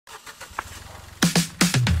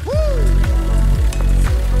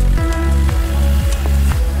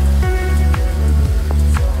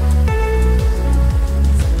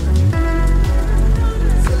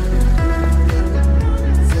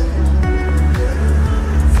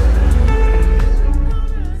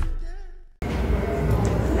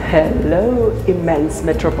Hello, immense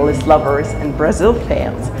metropolis lovers and Brazil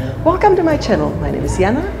fans. Welcome to my channel. My name is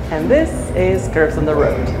Jana and this is Curves on the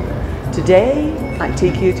Road. Today I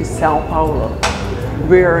take you to Sao Paulo.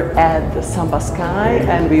 We're at the Samba Sky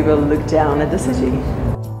and we will look down at the city.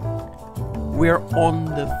 We're on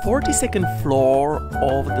the 42nd floor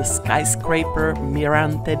of the skyscraper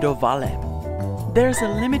Mirante do Vale. There's a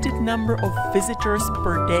limited number of visitors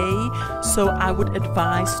per day, so I would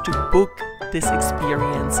advise to book this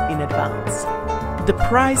experience in advance. The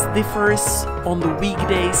price differs on the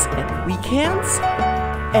weekdays and weekends,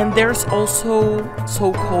 and there's also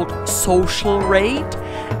so-called social rate,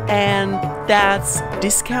 and that's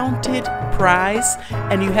discounted price,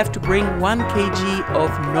 and you have to bring 1 kg of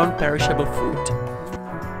non-perishable fruit.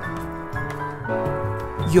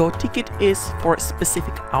 Your ticket is for a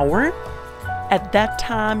specific hour. At that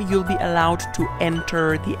time, you'll be allowed to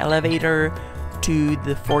enter the elevator to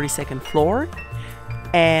the 42nd floor,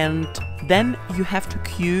 and then you have to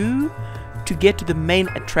queue to get to the main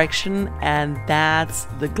attraction, and that's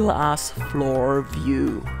the glass floor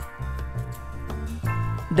view.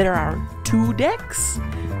 There are 2 decks,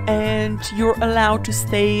 and you're allowed to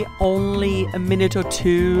stay only a minute or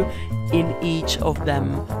 2 in each of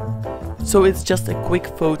them. So it's just a quick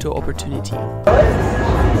photo opportunity.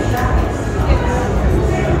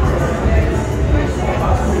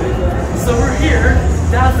 So we're here,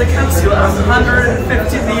 that's the capsule,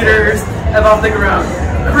 150 meters above the ground.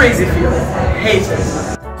 Crazy feel, hate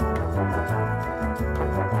it.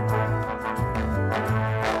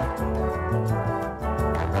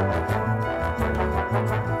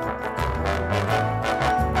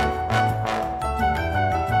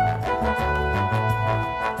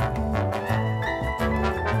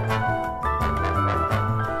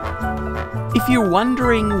 If you're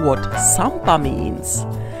wondering what Sampa means,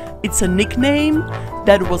 it's a nickname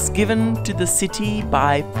that was given to the city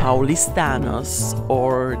by Paulistanos,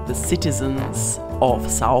 or the citizens of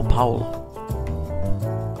Sao Paulo.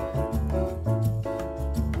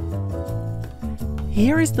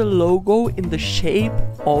 Here is the logo in the shape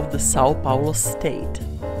of the Sao Paulo state.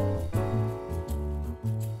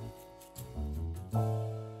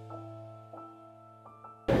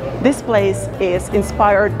 This place is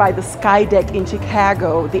inspired by the Sky Deck in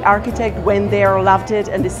Chicago. The architect went there, loved it,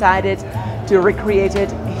 and decided to recreate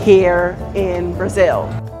it here in Brazil.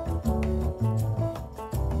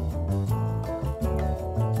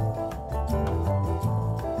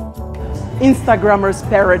 Instagrammer's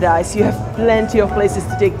paradise. You have plenty of places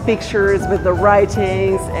to take pictures with the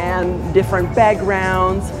writings and different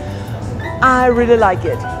backgrounds. I really like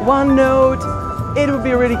it. One note, it would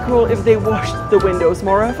be really cool if they washed the windows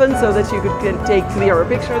more often so that you could take clearer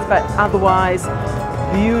pictures, but otherwise,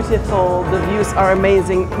 beautiful. The views are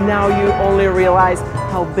amazing. Now you only realize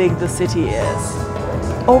how big the city is.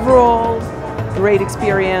 Overall, great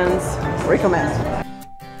experience. Recommend.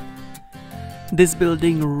 This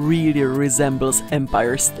building really resembles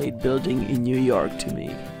Empire State Building in New York to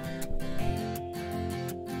me.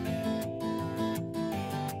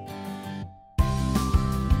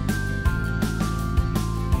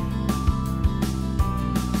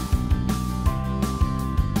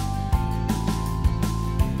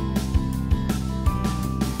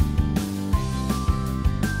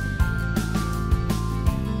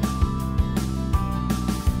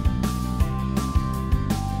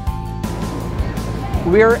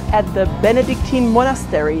 We're at the Benedictine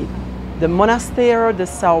monastery, the Monastero de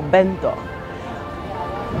São Bento.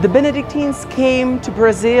 The Benedictines came to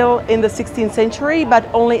Brazil in the 16th century, but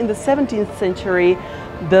only in the 17th century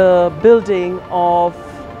the building of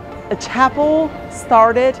a chapel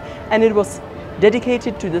started, and it was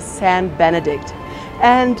dedicated to the Saint Benedict.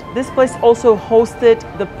 And this place also hosted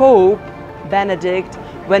the Pope Benedict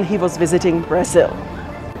when he was visiting Brazil.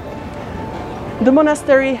 The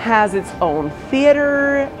monastery has its own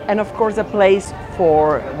theater and of course a place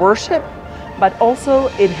for worship, but also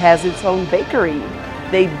it has its own bakery.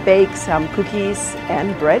 They bake some cookies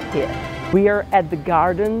and bread here. We are at the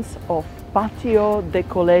gardens of Patio de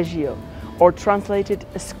Colégio, or translated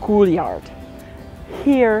a schoolyard.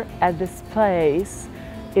 Here at this place,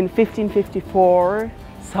 in 1554,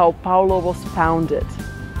 Sao Paulo was founded,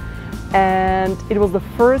 and it was the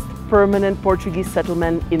first permanent Portuguese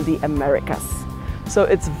settlement in the Americas. So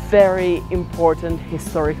it's a very important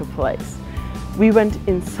historical place. We went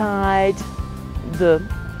inside the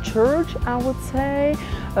church, I would say.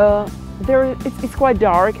 It's quite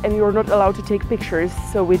dark and you're not allowed to take pictures,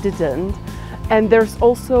 so we didn't. And there's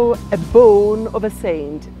also a bone of a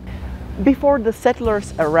saint. Before the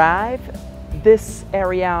settlers arrived, this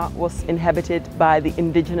area was inhabited by the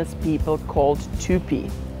indigenous people called Tupi.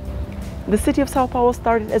 The city of Sao Paulo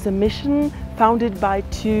started as a mission founded by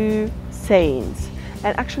two saints.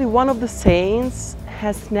 And actually one of the saints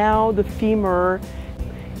has now the femur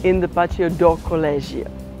in the Patio do Colégio.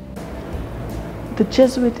 The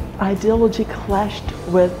Jesuit ideology clashed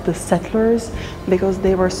with the settlers because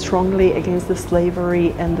they were strongly against the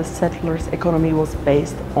slavery, and the settlers' economy was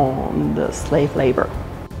based on the slave labor.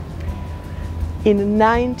 In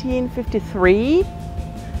 1953,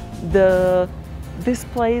 this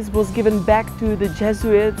place was given back to the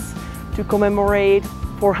Jesuits to commemorate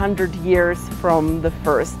 400 years from the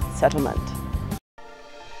first settlement.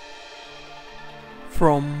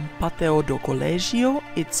 From Patio do Colégio,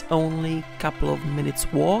 it's only a couple of minutes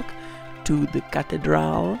walk to the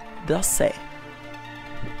Catedral da Sé.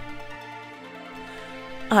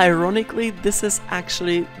 Ironically, this is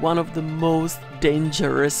actually one of the most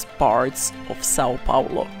dangerous parts of Sao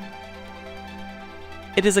Paulo.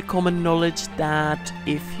 It is a common knowledge that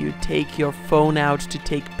if you take your phone out to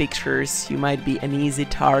take pictures, you might be an easy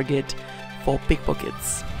target for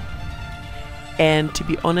pickpockets. And to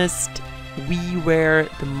be honest, we were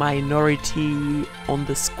the minority on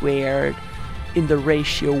the square in the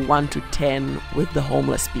ratio 1 to 10 with the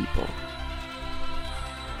homeless people.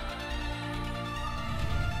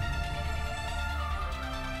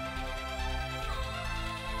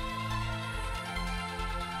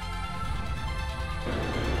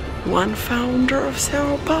 One founder of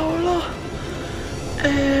Sao Paulo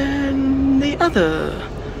and the other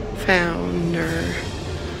founder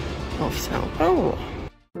of Sao Paulo.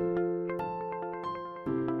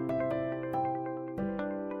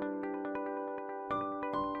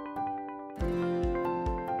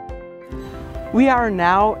 We are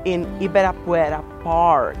now in Ibirapuera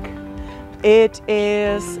Park. It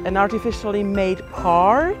is an artificially made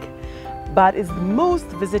park, but it's the most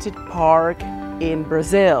visited park in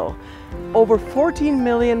Brazil. Over 14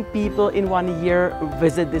 million people in 1 year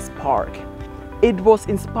visit this park. It was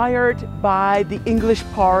inspired by the English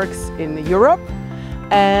parks in Europe,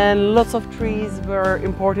 and lots of trees were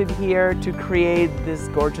imported here to create this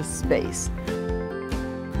gorgeous space.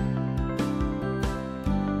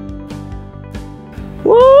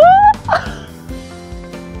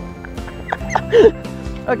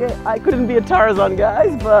 Okay, I couldn't be a Tarzan,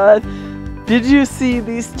 guys, but did you see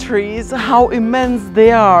these trees? How immense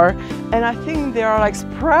they are. And I think they are like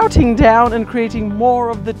sprouting down and creating more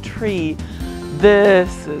of the tree.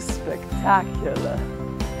 This is spectacular.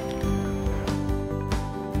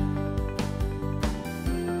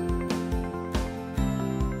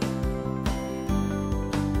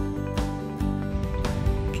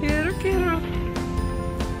 Quero.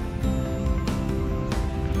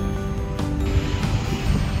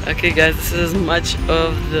 Okay guys, this is as much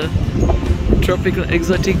of the tropical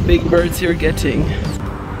exotic big birds you're getting.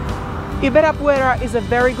 Ibirapuera is a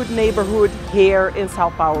very good neighborhood here in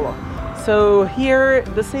Sao Paulo. So here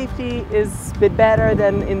the safety is a bit better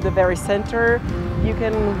than in the very center. You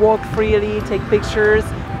can walk freely, take pictures.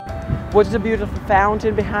 Watch the beautiful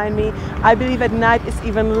fountain behind me. I believe at night it's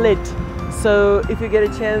even lit. So if you get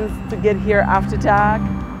a chance to get here after dark,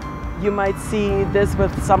 you might see this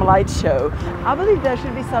with some light show. I believe there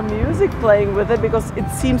should be some music playing with it because it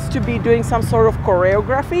seems to be doing some sort of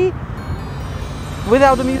choreography.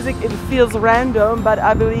 Without the music it feels random, but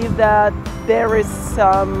I believe that there is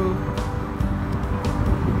some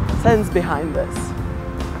sense behind this.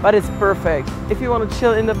 But it's perfect. If you want to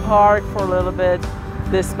chill in the park for a little bit,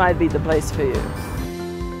 this might be the place for you.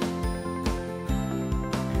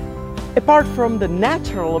 Apart from the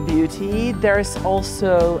natural beauty, there is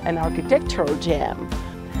also an architectural gem.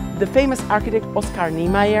 The famous architect Oscar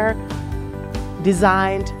Niemeyer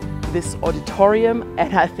designed this auditorium,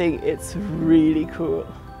 and I think it's really cool.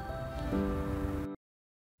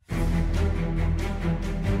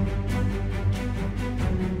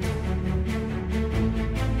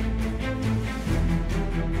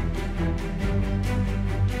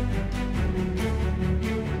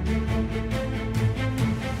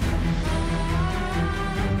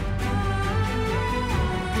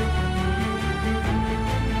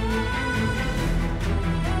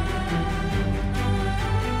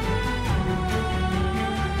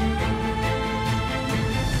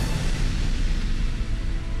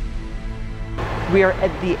 We are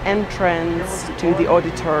at the entrance to the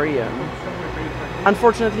auditorium.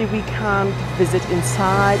 Unfortunately, we can't visit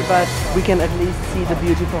inside, but we can at least see the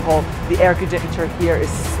beautiful hall. The architecture here is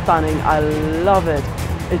stunning. I love it.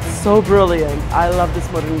 It's so brilliant. I love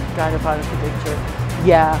this modern kind of architecture.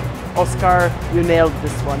 Yeah, Oscar, you nailed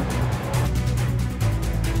this one.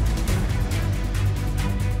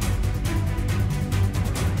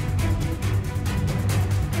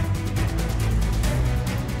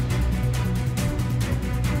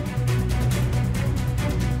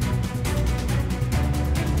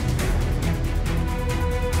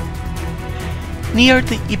 Near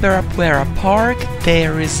the Ibirapuera Park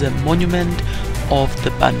there is a monument of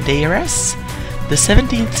the Bandeiras, the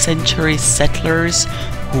 17th century settlers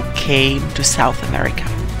who came to South America.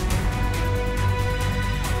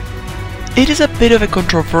 It is a bit of a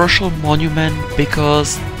controversial monument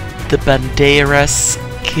because the Bandeiras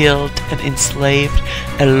killed and enslaved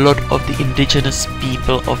a lot of the indigenous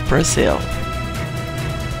people of Brazil.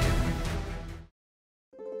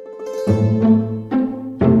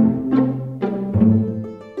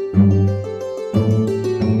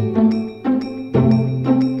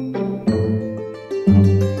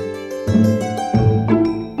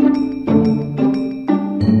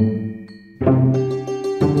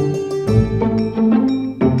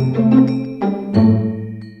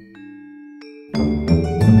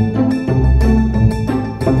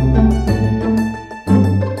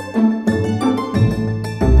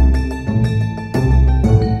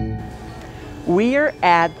 We're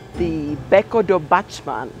at the Beco do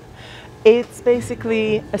Batman. It's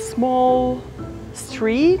basically a small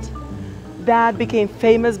street that became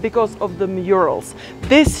famous because of the murals.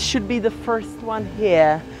 This should be the first one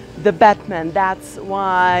here, the Batman. That's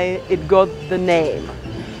why it got the name.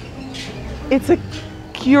 It's a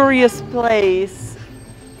curious place.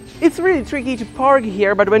 It's really tricky to park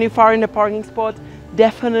here, but when you find a parking spot,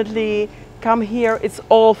 definitely come here. It's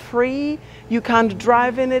all free. You can't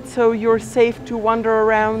drive in it, so you're safe to wander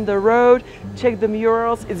around the road, check the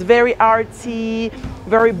murals. It's very artsy,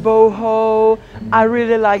 very boho. I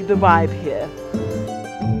really like the vibe here.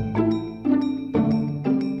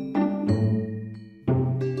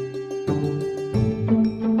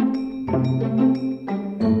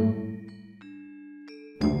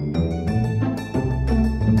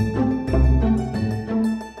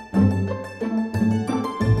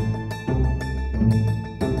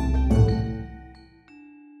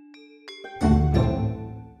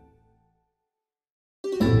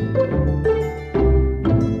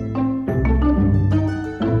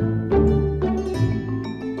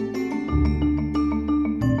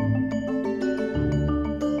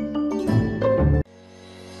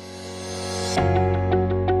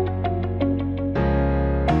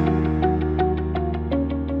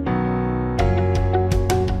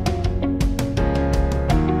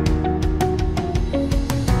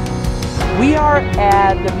 We are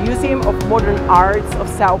at the Museum of Modern Arts of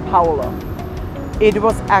Sao Paulo. It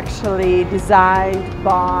was actually designed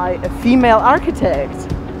by a female architect.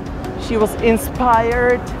 She was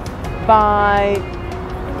inspired by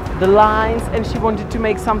the lines and she wanted to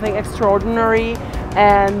make something extraordinary,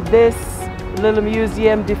 and this little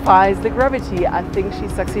museum defies the gravity. I think she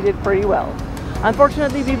succeeded pretty well.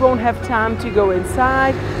 Unfortunately, we won't have time to go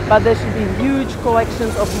inside, but there should be huge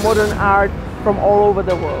collections of modern art from all over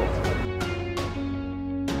the world.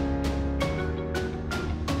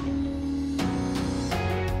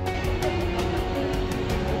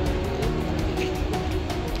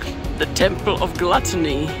 The Temple of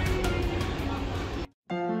Gluttony.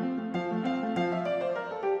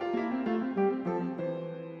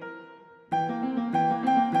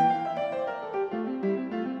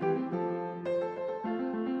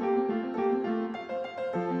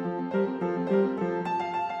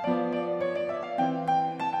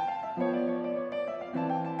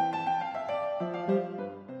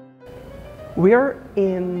 We're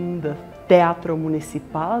in the Teatro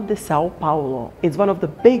Municipal de Sao Paulo. It's one of the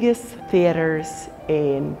biggest theaters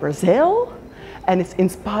in Brazil, and it's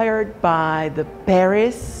inspired by the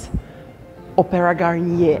Paris Opera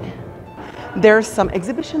Garnier. There's some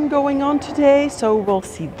exhibition going on today, so we'll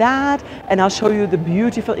see that, and I'll show you the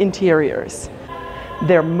beautiful interiors.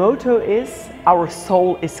 Their motto is, "Our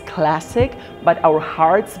soul is classic, but our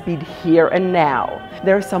hearts beat here and now."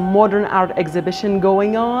 There's some modern art exhibition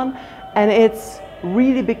going on, and it's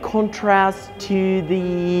really big contrast to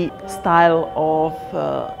the style of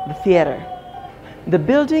the theater. The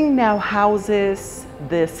building now houses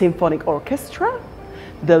the symphonic orchestra,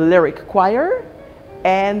 the lyric choir,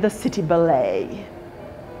 and the city ballet.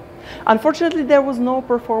 Unfortunately, there was no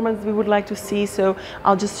performance we would like to see, so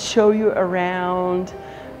I'll just show you around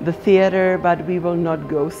the theater, but we will not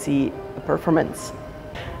go see a performance.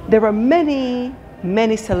 There were many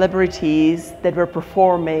celebrities that were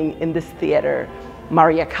performing in this theater.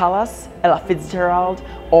 Maria Callas, Ella Fitzgerald,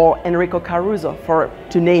 or Enrico Caruso,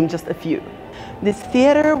 to name just a few. This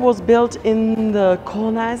theater was built in the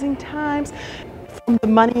colonizing times from the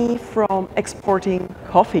money from exporting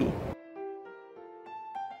coffee.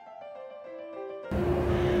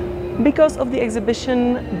 Because of the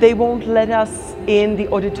exhibition, they won't let us in the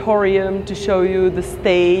auditorium to show you the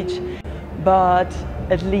stage, but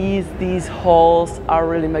at least these halls are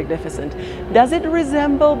really magnificent. Does it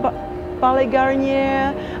resemble Palais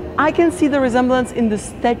Garnier. I can see the resemblance in the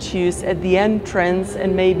statues at the entrance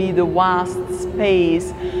and maybe the vast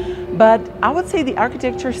space. But I would say the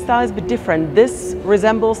architecture style is a bit different. This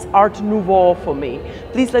resembles Art Nouveau for me.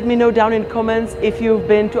 Please let me know down in comments if you've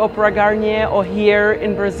been to Opera Garnier or here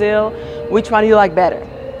in Brazil, which one you like better.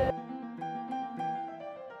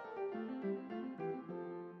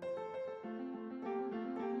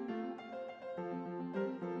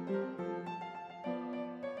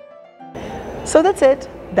 So that's it.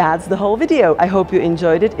 That's the whole video. I hope you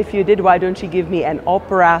enjoyed it. If you did, why don't you give me an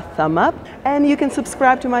opera thumb up? And you can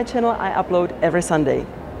subscribe to my channel. I upload every Sunday.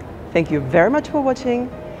 Thank you very much for watching.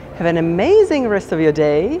 Have an amazing rest of your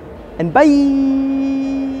day and bye!